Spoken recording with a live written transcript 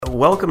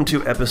Welcome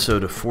to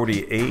episode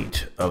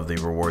 48 of the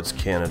Rewards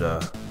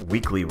Canada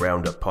weekly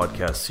roundup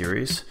podcast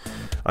series.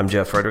 I'm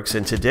Jeff Fredericks,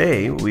 and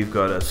today we've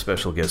got a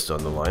special guest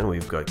on the line.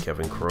 We've got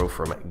Kevin Crowe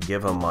from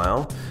Give a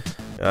Mile.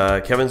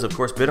 Kevin's, of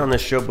course, been on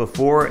this show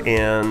before,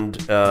 and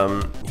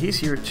he's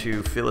here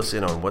to fill us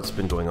in on what's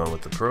been going on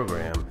with the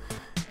program,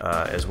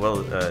 as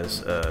well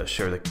as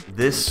share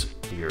this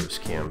year's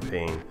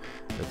campaign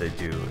that they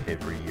do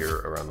every year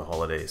around the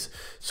holidays.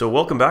 So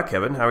welcome back,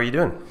 Kevin. How are you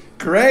doing?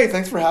 Great.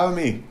 Thanks for having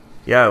me.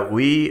 Yeah,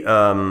 we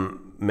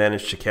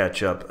managed to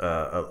catch up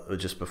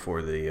just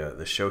before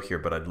the show here,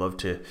 but I'd love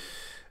to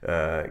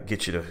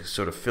get you to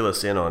sort of fill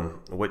us in on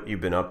what you've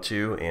been up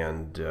to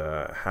and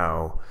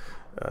how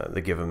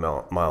the Give a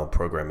Mile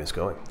program is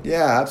going.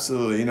 Yeah,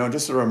 absolutely.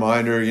 Just a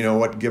reminder,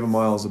 what Give a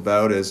Mile is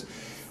about is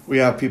we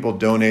have people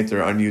donate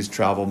their unused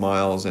travel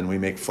miles, and we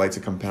make flights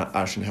of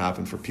compassion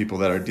happen for people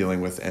that are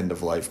dealing with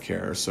end-of-life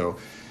care. So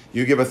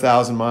you give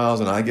 1,000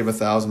 miles and I give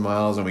 1,000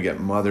 miles, and we get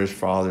mothers,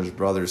 fathers,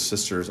 brothers,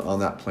 sisters on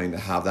that plane to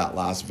have that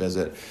last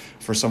visit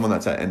for someone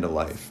that's at end of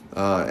life.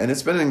 And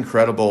it's been an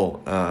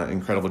incredible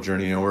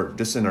journey. We're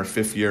just in our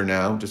 5th year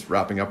now, just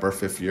wrapping up our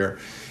 5th year.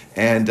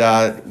 And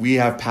we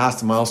have passed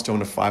the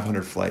milestone of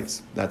 500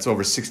 flights. That's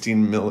over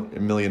 16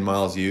 million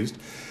miles used.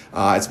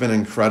 It's been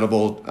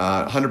incredible,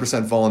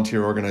 100%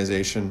 volunteer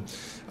organization,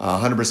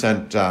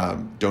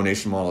 100%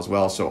 donation model as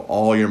well. So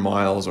all your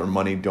miles or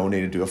money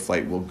donated to a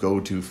flight will go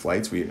to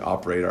flights. We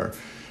operate our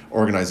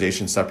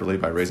organization separately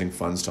by raising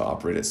funds to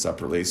operate it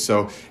separately.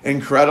 So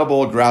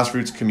incredible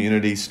grassroots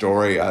community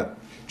story.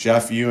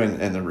 Jeff, you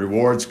and the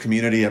rewards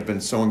community have been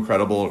so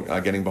incredible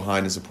getting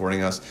behind and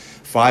supporting us.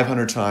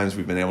 500 times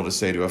we've been able to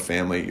say to a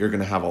family, you're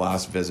going to have a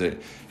last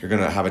visit. You're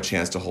going to have a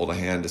chance to hold a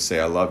hand, to say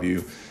I love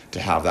you,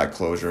 to have that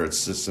closure.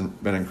 It's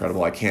just been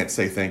incredible. I can't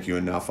say thank you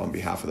enough on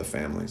behalf of the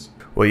families.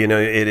 Well,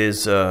 it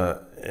is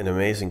an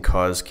amazing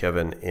cause,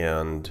 Kevin,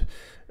 and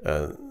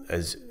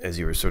as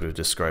you were sort of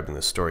describing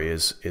the story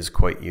is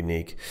quite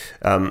unique.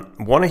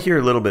 Want to hear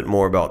a little bit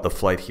more about the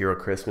Flight Hero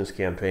Christmas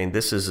campaign.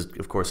 This is,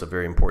 of course, a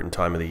very important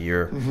time of the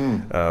year.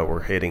 Mm-hmm.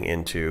 We're heading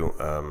into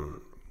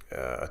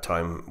a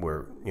time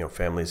where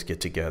families get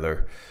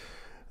together,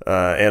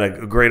 and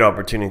a great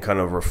opportunity to kind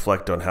of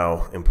reflect on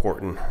how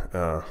important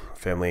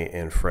family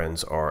and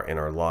friends are in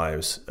our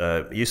lives.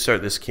 You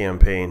start this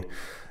campaign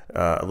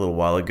a little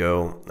while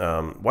ago.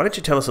 Why don't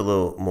you tell us a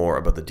little more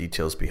about the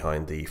details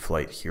behind the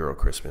Flight Hero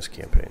Christmas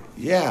campaign?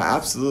 Yeah,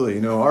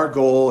 absolutely. Our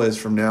goal is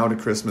from now to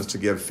Christmas to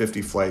give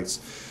 50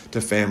 flights to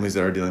families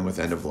that are dealing with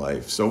end of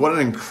life. So what an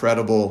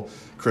incredible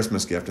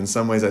Christmas gift. In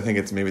some ways, I think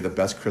it's maybe the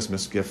best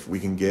Christmas gift we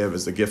can give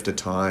is the gift of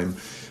time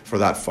for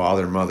that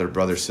father, mother,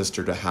 brother,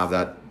 sister to have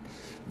that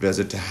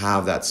visit, to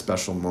have that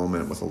special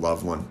moment with a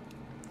loved one.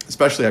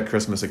 Especially at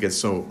Christmas, it gets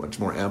so much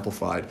more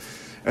amplified.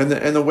 And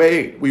the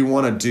way we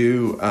want to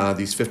do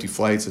these 50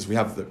 flights is we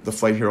have the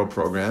Flight Hero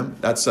program.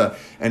 That's an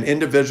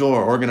individual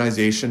or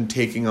organization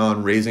taking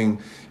on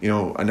raising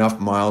enough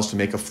miles to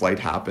make a flight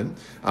happen.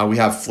 We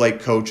have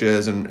flight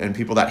coaches and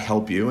people that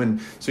help you. And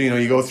so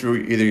you go through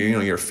either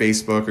your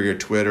Facebook or your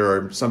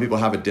Twitter, or some people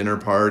have a dinner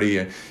party.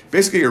 And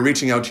basically, you're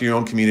reaching out to your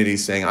own community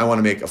saying, I want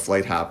to make a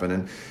flight happen.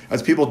 And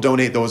as people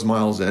donate those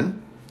miles in,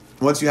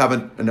 once you have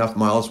enough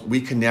miles,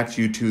 we connect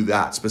you to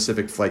that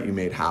specific flight you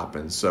made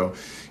happen. So,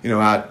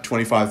 at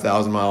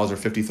 25,000 miles or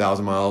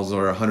 50,000 miles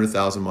or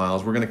 100,000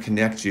 miles, we're going to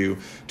connect you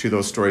to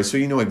those stories so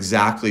you know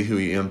exactly who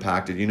you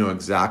impacted, you know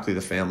exactly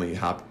the family you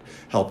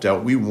helped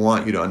out. We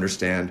want you to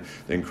understand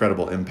the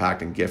incredible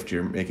impact and gift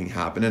you're making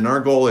happen. And our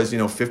goal is,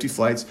 50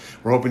 flights.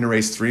 We're hoping to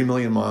raise 3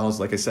 million miles.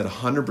 Like I said,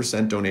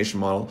 100% donation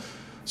model.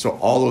 So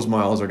all those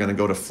miles are going to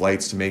go to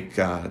flights to make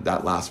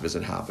that last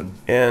visit happen.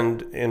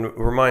 And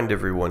remind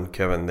everyone,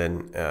 Kevin,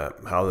 then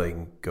how they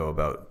can go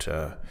about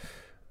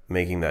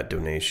making that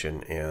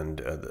donation,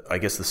 and I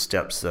guess the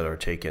steps that are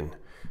taken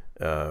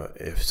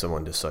if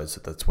someone decides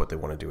that that's what they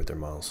want to do with their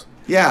miles.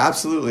 Yeah,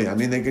 absolutely. I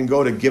mean, they can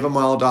go to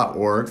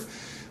giveamile.org.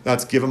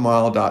 That's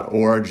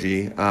giveamile.org,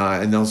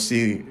 and they'll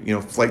see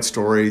flight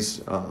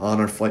stories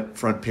on our flight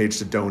front page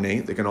to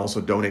donate. They can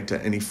also donate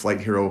to any Flight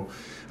Hero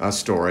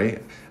story.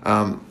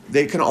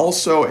 They can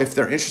also, if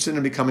they're interested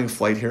in becoming a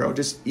Flight Hero,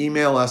 just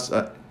email us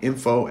at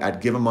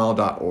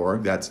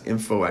info@giveamile.org. That's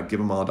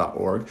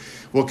info@giveamile.org.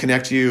 We'll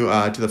connect you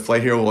to the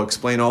Flight Hero. We'll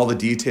explain all the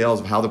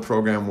details of how the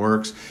program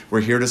works.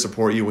 We're here to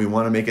support you. We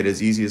want to make it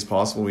as easy as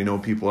possible. We know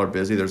people are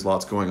busy. There's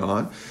lots going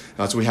on.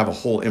 So we have a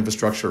whole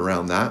infrastructure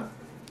around that.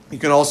 You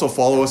can also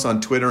follow us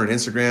on Twitter and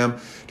Instagram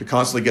to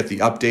constantly get the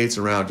updates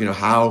around,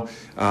 how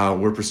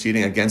we're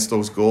proceeding against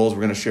those goals.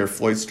 We're going to share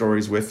flight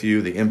stories with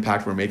you, the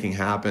impact we're making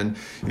happen.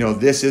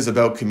 This is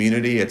about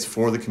community. It's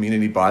for the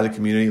community, by the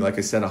community. Like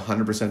I said,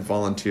 100%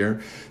 volunteer.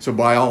 So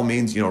by all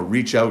means,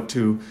 reach out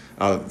to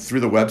through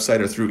the website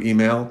or through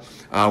email.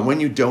 When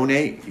you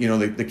donate,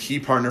 the key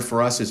partner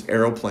for us is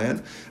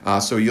Aeroplan.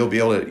 So you'll be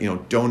able to,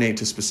 donate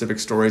to specific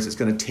stories. It's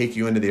going to take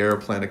you into the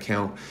Aeroplan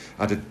account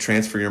to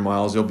transfer your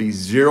miles. There'll be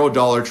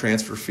 $0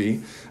 transfer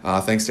fee.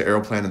 Thanks to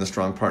Aeroplan and the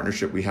strong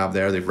partnership we have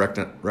there, they've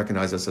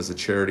recognized us as a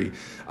charity.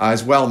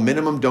 As well,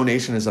 minimum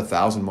donation is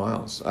 1,000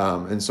 miles.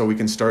 And so we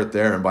can start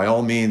there. And by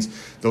all means,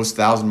 those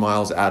 1,000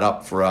 miles add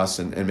up for us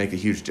and make a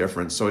huge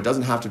difference. So it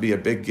doesn't have to be a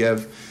big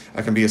give.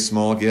 It can be a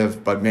small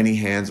give, but many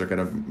hands are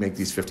going to make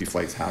these 50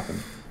 flights happen.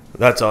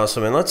 That's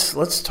awesome. And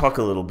let's talk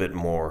a little bit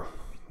more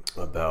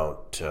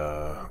about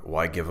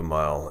why Give a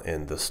Mile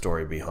and the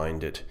story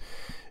behind it.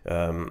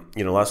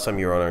 Last time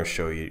you were on our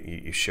show,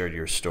 you shared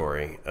your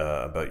story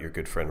about your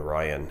good friend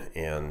Ryan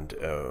and,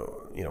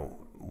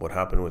 what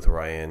happened with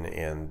Ryan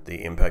and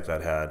the impact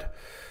that had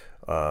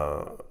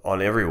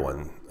on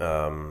everyone,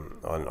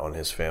 on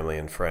his family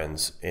and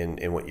friends,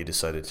 in what you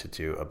decided to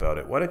do about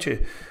it. Why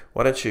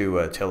don't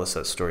you tell us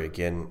that story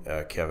again,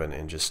 Kevin,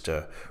 and just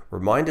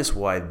remind us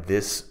why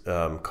this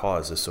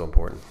cause is so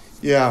important?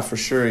 Yeah, for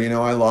sure.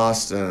 I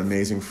lost an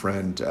amazing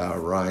friend,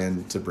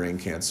 Ryan, to brain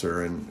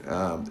cancer,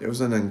 and it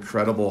was an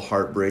incredible,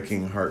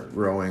 heartbreaking,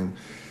 heart-growing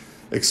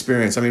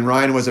experience. I mean,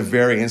 Ryan was a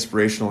very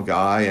inspirational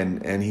guy,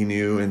 and he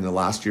knew in the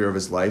last year of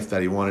his life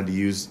that he wanted to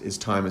use his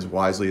time as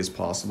wisely as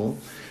possible.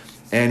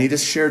 And he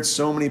just shared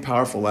so many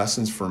powerful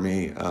lessons for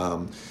me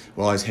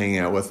while I was hanging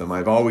out with him.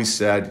 I've always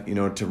said,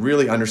 to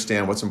really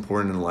understand what's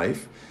important in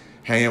life,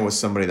 hang out with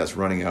somebody that's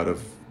running out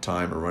of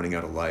time or running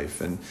out of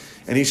life. And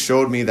he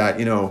showed me that,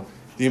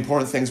 the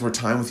important things were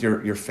time with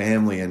your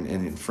family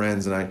and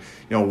friends. And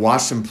I,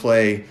 watched him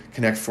play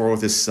Connect Four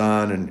with his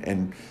son,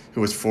 and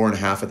who was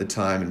 4.5 at the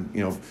time,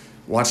 and,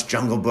 watched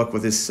Jungle Book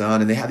with his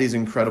son, and they had these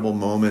incredible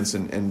moments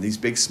and these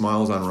big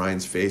smiles on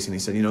Ryan's face. And he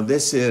said,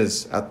 this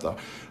is at the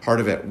heart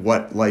of it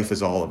what life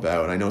is all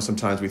about. And I know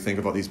sometimes we think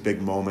about these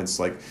big moments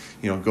like,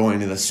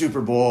 going to the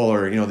Super Bowl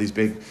or, these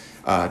big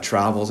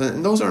travels.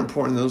 And those are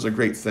important. Those are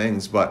great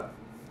things. But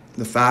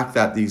the fact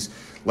that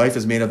life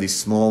is made of these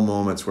small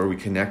moments where we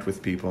connect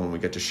with people and we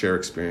get to share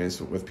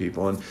experience with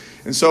people.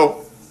 And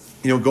so,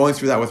 going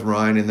through that with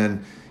Ryan, and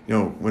then,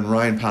 when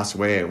Ryan passed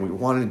away, we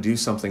wanted to do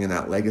something in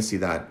that legacy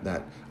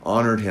that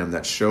honored him,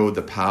 that showed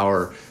the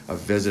power of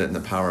visit and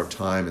the power of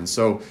time. And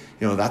so,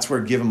 that's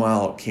where Give a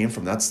Mile came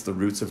from. That's the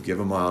roots of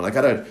Give a Mile. And I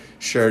got to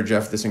share,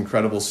 Jeff, this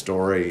incredible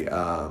story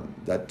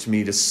that to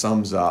me just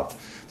sums up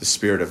the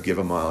spirit of Give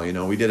a Mile.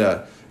 We did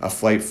a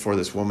flight for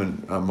this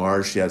woman,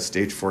 Marge. She had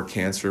stage 4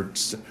 cancer.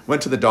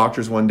 Went to the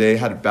doctors one day,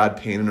 had a bad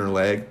pain in her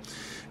leg.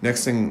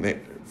 Next thing they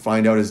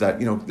find out is that,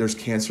 there's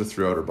cancer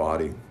throughout her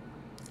body.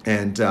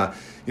 And,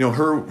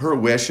 her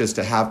wish is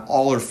to have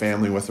all her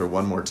family with her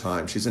one more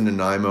time. She's in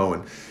Nanaimo,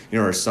 and,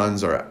 her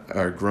sons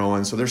are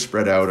growing, so they're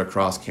spread out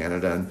across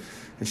Canada.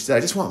 And she said,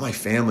 I just want my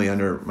family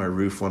under my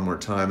roof one more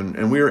time.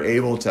 And we were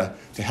able to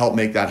help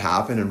make that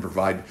happen and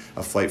provide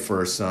a flight for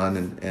her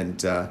son.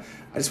 And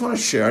I just want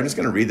to share, I'm just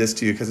going to read this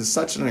to you because it's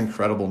such an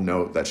incredible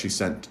note that she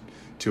sent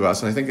to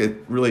us. And I think it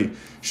really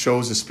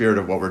shows the spirit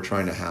of what we're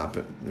trying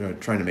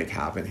to make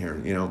happen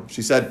here.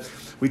 She said,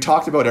 we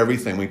talked about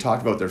everything. We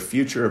talked about their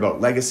future,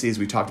 about legacies.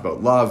 We talked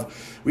about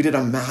love. We did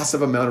a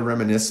massive amount of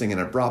reminiscing, and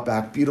it brought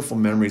back beautiful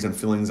memories and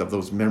feelings of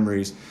those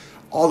memories.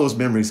 All those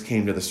memories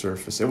came to the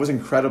surface. It was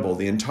incredible.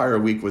 The entire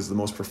week was the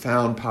most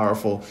profound,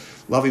 powerful,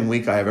 loving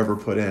week I have ever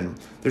put in.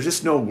 There's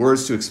just no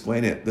words to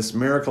explain it. This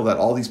miracle that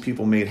all these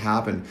people made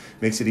happen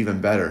makes it even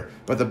better.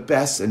 But the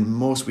best and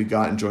most we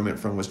got enjoyment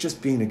from was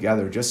just being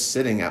together, just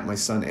sitting at my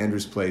son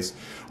Andrew's place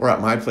or at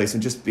my place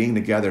and just being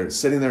together,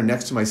 sitting there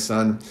next to my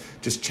son,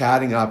 just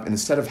chatting up. And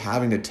instead of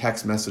having to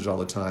text message all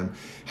the time,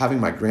 having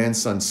my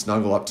grandson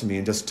snuggle up to me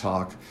and just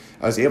talk,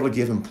 I was able to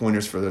give him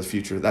pointers for the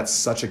future. That's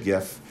such a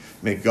gift.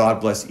 May God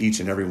bless each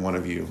and every one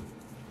of you.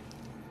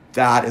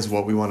 That is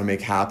what we want to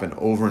make happen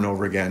over and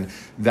over again.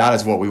 That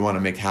is what we want to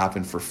make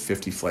happen for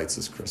 50 flights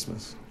this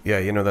Christmas. Yeah,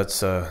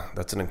 that's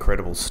an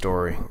incredible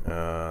story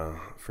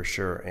for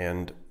sure.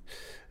 And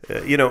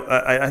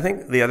I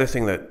think the other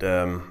thing that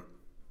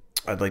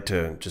I'd like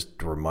to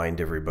just remind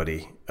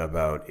everybody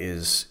about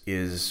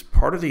is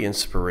part of the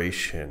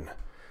inspiration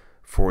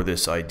for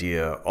this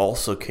idea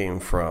also came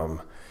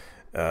from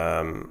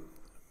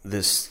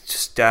this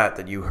stat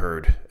that you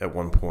heard at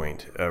one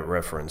point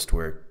referenced,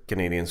 where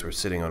Canadians were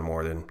sitting on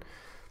more than,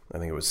 I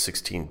think it was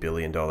 $16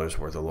 billion worth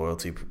of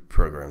loyalty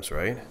programs,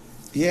 right?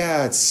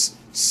 Yeah, it's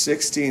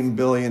 $16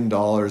 billion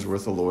worth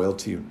of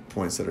loyalty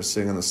points that are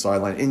sitting on the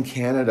sideline in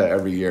Canada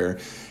every year.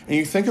 And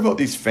you think about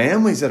these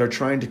families that are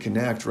trying to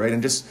connect, right?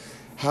 And just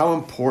how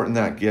important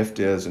that gift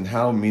is and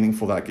how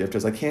meaningful that gift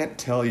is. I can't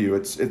tell you.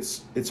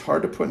 It's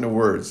hard to put into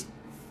words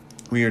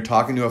when you're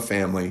talking to a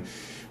family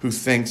who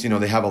thinks,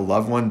 they have a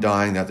loved one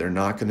dying that they're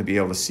not going to be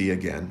able to see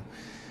again.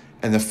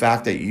 And the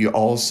fact that you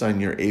all of a sudden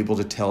you're able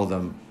to tell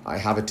them, I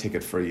have a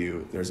ticket for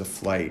you, there's a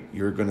flight,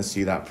 you're going to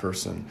see that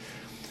person.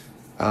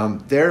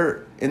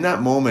 There, in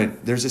that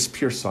moment, there's this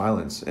pure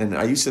silence. And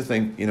I used to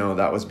think,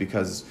 that was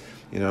because,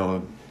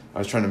 I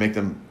was trying to make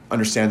them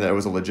understand that it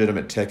was a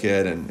legitimate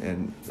ticket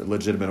and a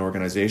legitimate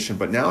organization.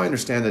 But now I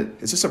understand that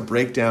it's just a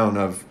breakdown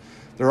of,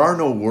 there are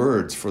no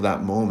words for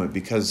that moment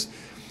because,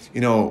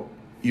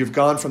 you've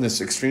gone from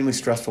this extremely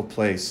stressful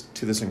place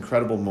to this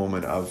incredible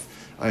moment of,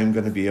 I'm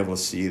going to be able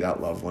to see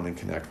that loved one and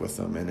connect with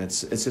them. And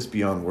it's just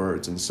beyond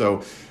words. And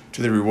so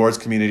to the rewards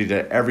community,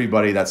 to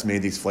everybody that's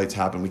made these flights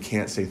happen, we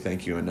can't say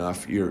thank you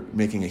enough. You're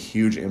making a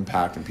huge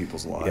impact in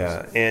people's lives.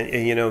 Yeah.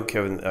 And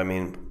Kevin, I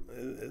mean,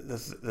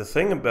 the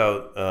thing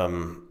about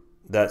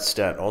that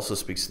stat also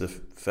speaks to the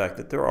fact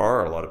that there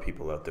are a lot of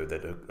people out there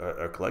that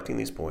are collecting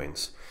these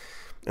points,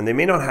 and they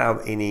may not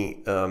have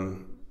any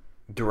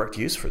direct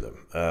use for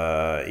them.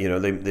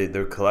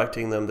 They're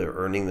collecting them, they're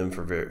earning them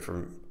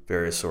from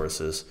various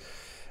sources.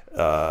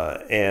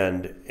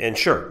 And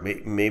sure,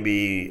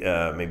 maybe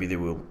they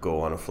will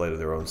go on a flight of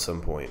their own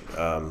some point.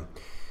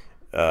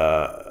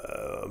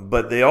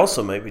 But they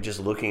also might be just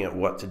looking at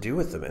what to do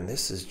with them. And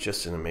this is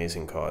just an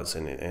amazing cause.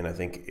 And I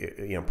think,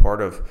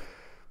 part of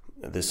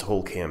this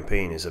whole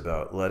campaign is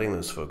about letting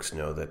those folks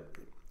know that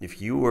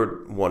if you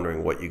were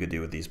wondering what you could do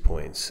with these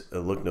points,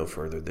 look no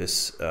further.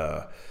 This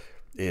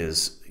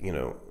is,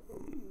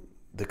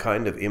 the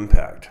kind of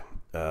impact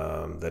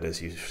that,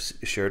 as you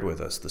shared with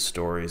us, the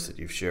stories that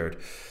you've shared,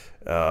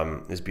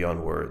 is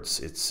beyond words.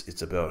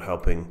 It's about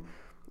helping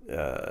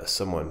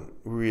someone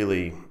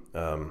really,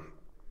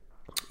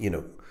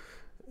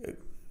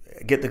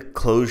 get the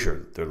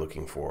closure they're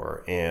looking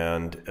for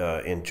and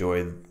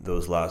enjoy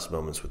those last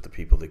moments with the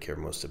people they care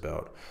most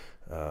about.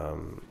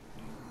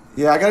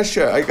 Yeah, I gotta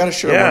share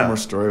one more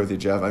story with you,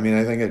 Jeff. I mean,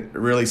 I think it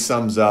really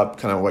sums up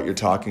kind of what you're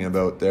talking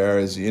about there.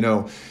 Is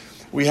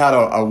we had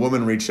a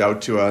woman reach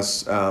out to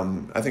us.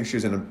 I think she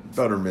was in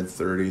about her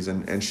mid-30s,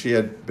 and she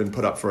had been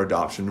put up for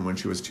adoption when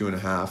she was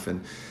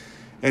 2.5,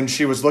 and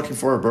she was looking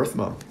for her birth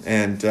mom.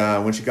 And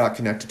when she got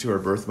connected to her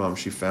birth mom,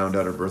 she found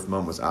out her birth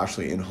mom was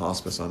actually in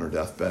hospice on her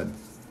deathbed,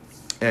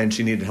 and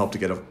she needed help to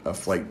get a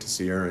flight to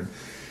see her.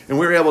 And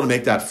we were able to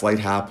make that flight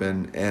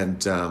happen.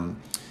 And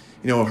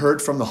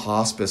heard from the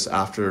hospice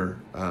after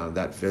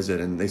that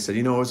visit, and they said,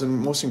 it was the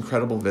most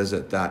incredible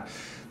visit that.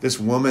 This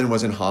woman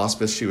was in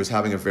hospice. She was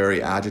having a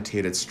very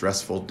agitated,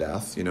 stressful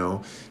death,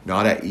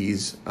 not at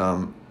ease.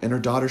 And her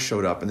daughter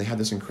showed up, and they had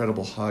this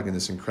incredible hug and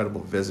this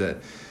incredible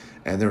visit.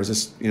 And there was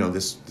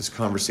this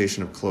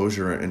conversation of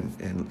closure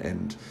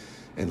and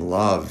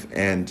love.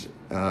 And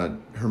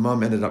her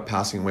mom ended up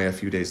passing away a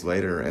few days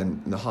later.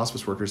 And the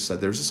hospice workers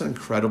said there was just an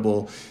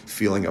incredible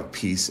feeling of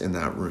peace in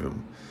that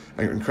room.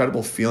 An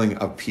incredible feeling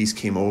of peace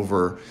came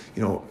over,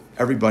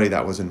 everybody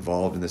that was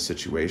involved in this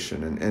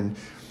situation.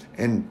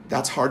 And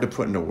that's hard to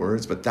put into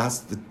words, but that's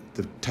the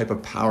type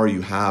of power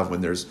you have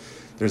when there's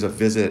a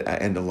visit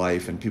at end of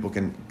life and people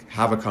can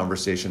have a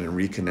conversation and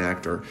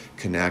reconnect or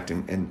connect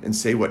and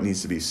say what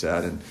needs to be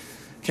said. And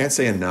can't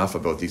say enough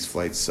about these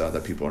flights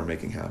that people are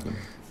making happen.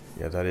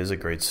 Yeah, that is a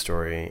great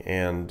story.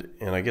 And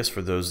I guess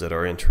for those that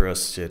are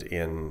interested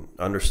in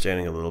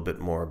understanding a little bit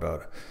more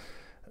about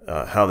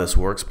how this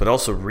works, but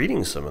also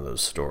reading some of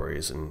those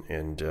stories and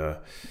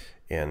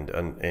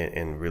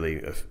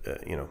really,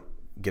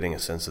 getting a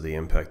sense of the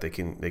impact, they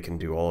can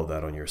do all of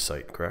that on your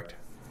site, correct?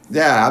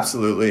 Yeah,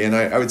 absolutely. And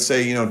I would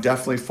say,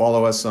 definitely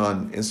follow us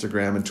on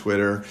Instagram and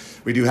Twitter.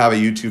 We do have a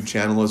YouTube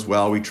channel as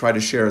well. We try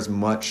to share as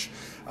much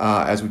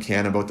as we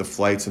can about the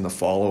flights and the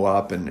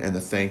follow-up and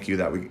the thank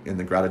you and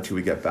the gratitude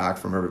we get back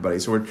from everybody.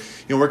 So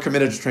we're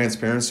committed to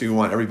transparency. We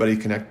want everybody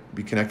to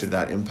be connected to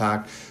that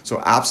impact.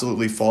 So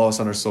absolutely follow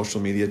us on our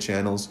social media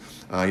channels.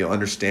 You'll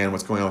understand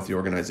what's going on with the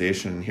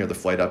organization and hear the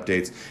flight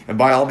updates. And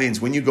by all means,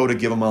 when you go to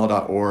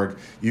giveamile.org,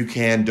 you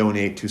can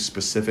donate to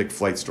specific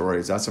flight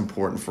stories. That's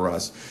important for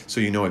us, so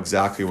you know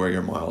exactly where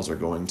your miles are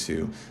going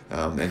to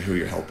and who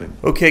you're helping.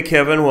 Okay,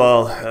 Kevin.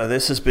 Well,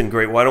 this has been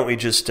great. Why don't we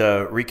just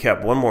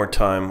recap one more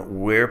time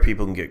where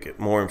people can get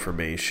more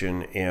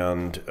information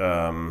and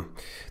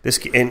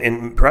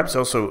and perhaps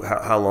also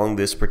how long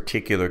this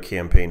particular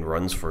campaign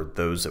runs for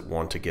those that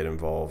want to get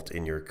involved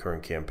in your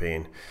current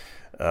campaign.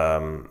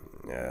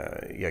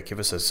 Give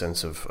us a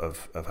sense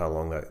of how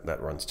long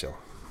that runs till.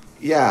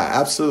 Yeah,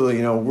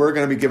 absolutely. We're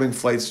going to be giving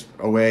flights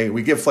away.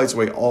 We give flights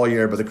away all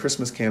year, but the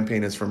Christmas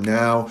campaign is from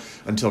now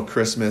until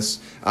Christmas.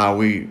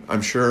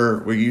 I'm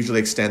sure we usually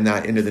extend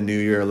that into the new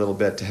year a little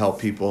bit to help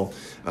people,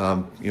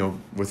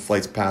 with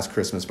flights past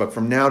Christmas. But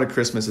from now to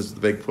Christmas is the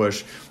big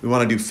push. We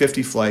want to do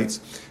 50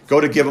 flights.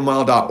 Go to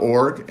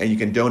giveamile.org and you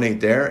can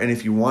donate there. And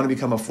if you want to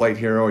become a flight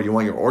hero or you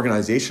want your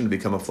organization to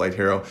become a flight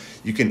hero,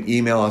 you can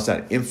email us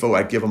at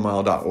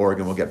info@giveamile.org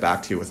and we'll get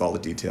back to you with all the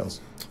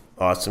details.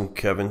 Awesome,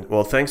 Kevin.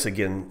 Well, thanks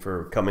again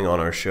for coming on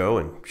our show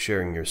and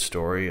sharing your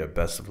story.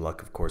 Best of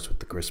luck, of course, with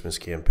the Christmas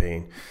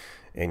campaign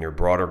and your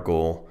broader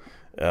goal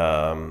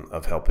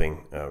of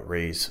helping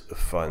raise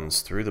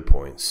funds through the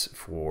points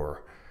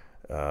for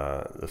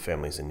the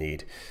families in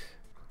need.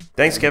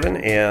 Thanks, Kevin,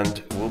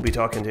 and we'll be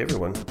talking to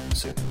everyone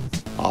soon.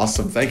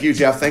 Awesome. Thank you,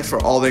 Jeff. Thanks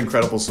for all the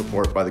incredible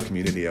support by the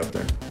community out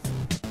there.